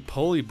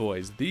roly-poly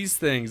boys. These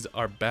things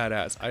are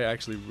badass. I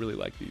actually really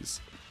like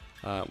these.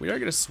 We are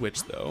going to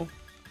switch, though.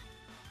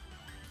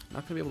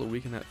 Not going to be able to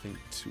weaken that thing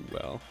too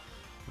well.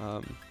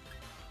 I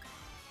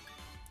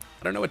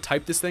don't know what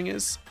type this thing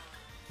is.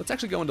 Let's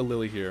actually go into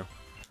Lily here.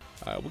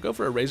 We'll go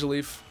for a Razor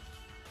Leaf.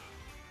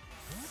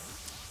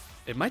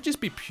 It might just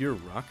be pure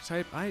rock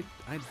type. I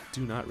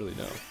do not really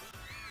know.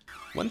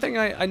 One thing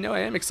I know I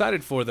am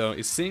excited for, though,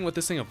 is seeing what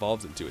this thing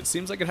evolves into. It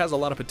seems like it has a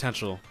lot of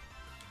potential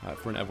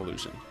for an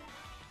evolution.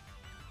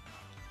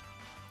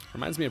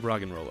 Reminds me of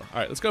Roggenrola.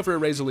 Alright, let's go for a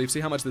Razor Leaf, see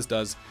how much this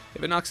does.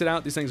 If it knocks it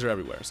out, these things are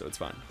everywhere, so it's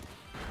fine.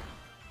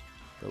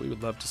 But we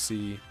would love to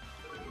see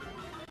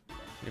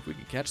if we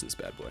can catch this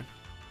bad boy.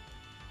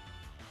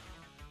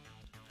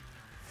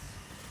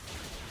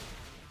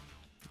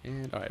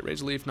 And alright,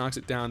 Razor Leaf knocks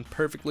it down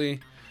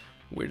perfectly.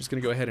 We're just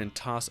going to go ahead and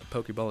toss a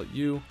Pokeball at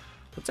you.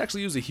 Let's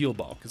actually use a Heal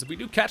Ball, because if we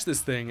do catch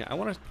this thing, I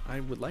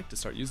would like to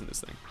start using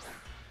this thing.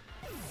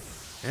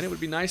 And it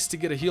would be nice to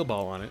get a Heal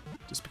Ball on it,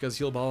 just because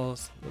Heal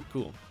Balls look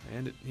cool.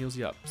 And it heals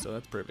you up, so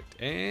that's perfect.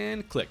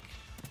 And click.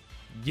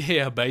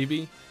 Yeah,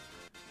 baby.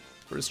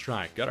 First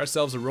try. Got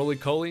ourselves a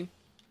Roly-Coly.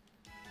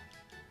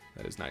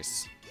 That is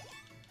nice.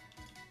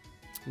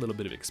 A little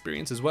bit of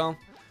experience as well.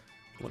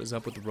 What is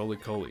up with the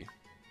Roly-Coly?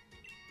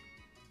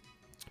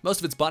 Most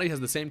of its body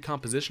has the same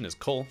composition as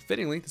coal.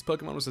 Fittingly, this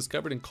Pokemon was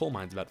discovered in coal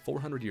mines about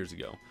 400 years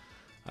ago.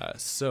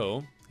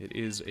 So, it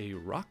is a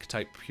rock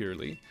type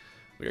purely.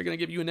 We are going to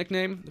give you a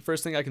nickname. The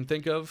first thing I can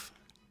think of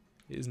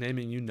is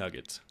naming you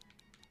Nugget.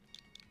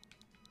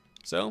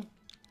 So,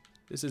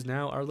 this is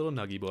now our little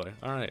Nuggy boy.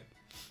 Alright.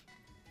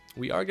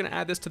 We are going to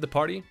add this to the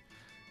party.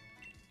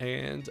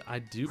 And I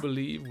do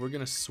believe we're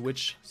going to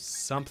switch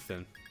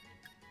something.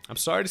 I'm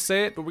sorry to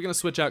say it, but we're going to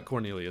switch out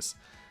Cornelius.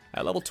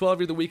 At level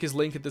 12, you're the weakest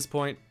link at this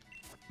point.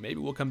 Maybe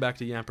we'll come back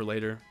to Yamper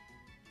later.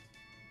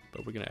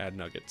 But we're going to add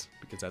Nugget,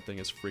 because that thing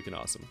is freaking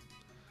awesome.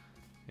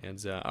 And,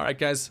 alright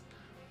guys,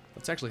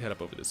 let's actually head up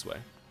over this way.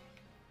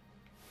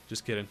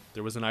 Just kidding.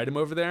 There was an item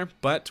over there,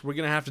 but we're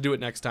going to have to do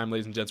it next time,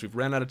 ladies and gents. We've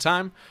ran out of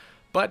time,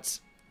 but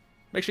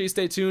make sure you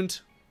stay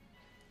tuned.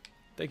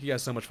 Thank you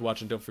guys so much for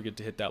watching. Don't forget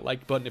to hit that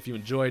like button if you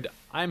enjoyed.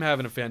 I'm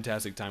having a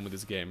fantastic time with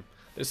this game.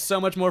 There's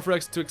so much more for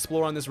us to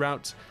explore on this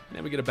route, and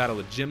then we get a battle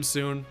of gym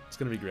soon. It's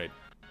going to be great.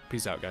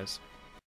 Peace out, guys.